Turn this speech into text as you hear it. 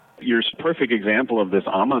Your perfect example of this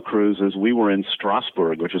AMA cruise is we were in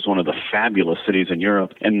Strasbourg, which is one of the fabulous cities in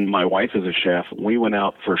Europe, and my wife is a chef. We went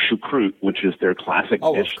out for choucroute, which is their classic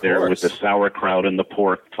dish there with the sauerkraut and the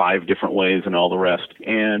pork, 5 different ways and all the rest.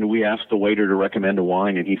 And we asked the waiter to recommend a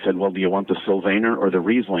wine, and he said, well, do you want the Sylvaner or the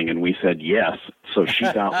Riesling? And we said yes. So she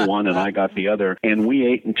got one and I got the other, and we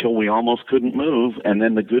ate until we almost couldn't move. And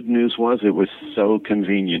then the good news was it was so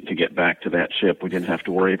convenient to get back to that ship. We didn't have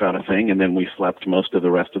to worry about a thing, and then we slept most of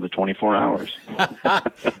the rest of the 24 hours.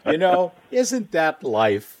 Isn't that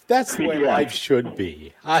life? That's the way life should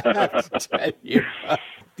be. I have to tell you.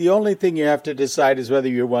 The only thing you have to decide is whether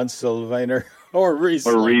you want Sylvaner or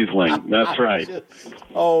Riesling. Or Riesling, that's right.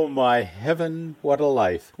 Oh, my heaven, what a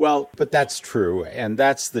life. Well, but that's true, and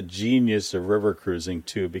that's the genius of river cruising,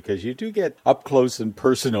 too, because you do get up close and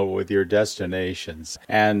personal with your destinations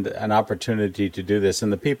and an opportunity to do this.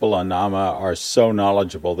 And the people on Nama are so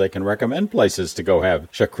knowledgeable, they can recommend places to go have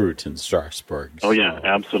choucroute in Strasbourg. Oh, yeah,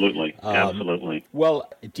 absolutely, absolutely. Well,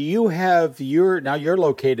 do you have now you're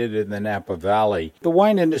located in the Napa Valley. The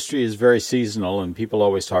wine industry is very seasonal, and people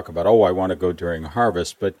always talk about, I want to go during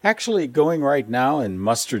harvest, but actually going right now in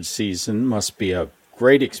mustard season must be a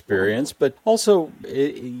great experience, but also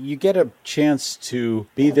you get a chance to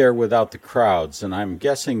be there without the crowds, and I'm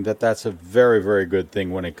guessing that that's a very, very good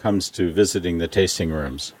thing when it comes to visiting the tasting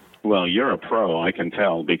rooms. Well, you're a pro, I can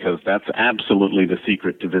tell, because that's absolutely the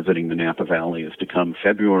secret to visiting the Napa Valley is to come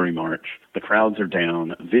February, March. The crowds are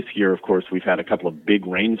down. This year, of course, we've had a couple of big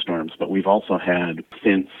rainstorms, but we've also had,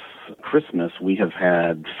 since Christmas, we have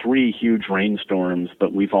had 3 huge rainstorms,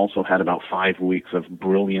 but we've also had about 5 weeks of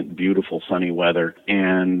brilliant, beautiful, sunny weather,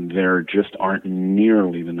 and there just aren't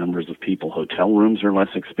nearly the numbers of people. Hotel rooms are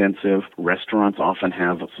less expensive. Restaurants often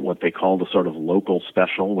have what they call the sort of local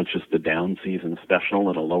special, which is the down season special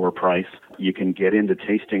at a lower price. You can get into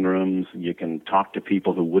tasting rooms. You can talk to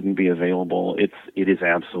people who wouldn't be available. It is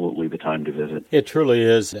absolutely the time to visit. It truly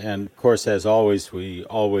is, and of course, as always, we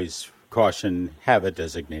always caution, have a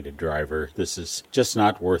designated driver. This is just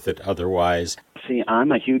not worth it otherwise. See,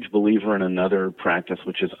 I'm a huge believer in another practice,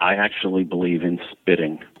 which is I actually believe in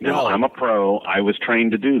spitting. Now, I'm a pro. I was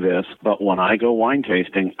trained to do this, but when I go wine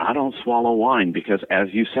tasting, I don't swallow wine because, as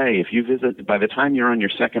you say, if you visit, by the time you're on your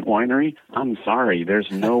second winery, I'm sorry, there's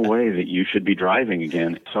no way that you should be driving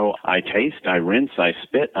again. So I taste, I rinse, I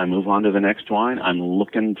spit, I move on to the next wine. I'm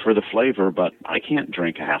looking for the flavor, but I can't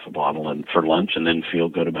drink a half a bottle for lunch and then feel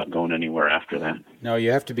good about going anywhere after that. No,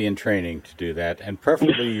 you have to be in training to do that, and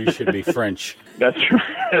preferably you should be French. That's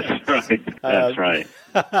right. That's right.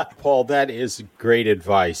 Paul, that is great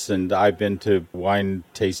advice, and I've been to wine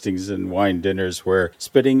tastings and wine dinners where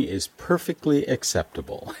spitting is perfectly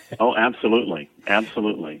acceptable. Oh, absolutely.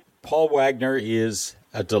 Absolutely. Paul Wagner is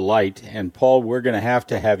a delight, and Paul, we're going to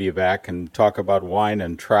have you back and talk about wine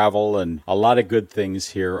and travel and a lot of good things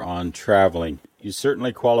here on Traveling. You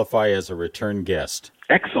certainly qualify as a return guest.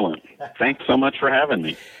 Excellent. Thanks so much for having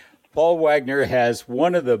me. Paul Wagner has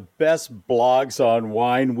one of the best blogs on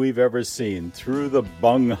wine we've ever seen,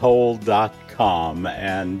 throughthebunghole.com,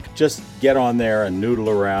 and just get on there and noodle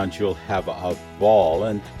around. You'll have a ball.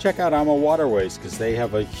 And check out AMA Waterways because they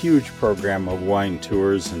have a huge program of wine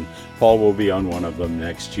tours, and Paul will be on one of them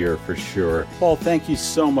next year for sure. Paul, thank you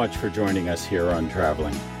so much for joining us here on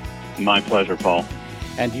Traveling. My pleasure, Paul.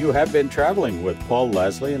 And you have been traveling with Paul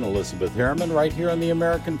Leslie and Elizabeth Harriman right here on the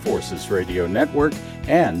American Forces Radio Network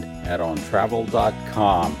and at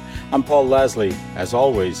OnTravel.com. I'm Paul Leslie. As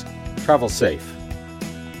always, travel safe.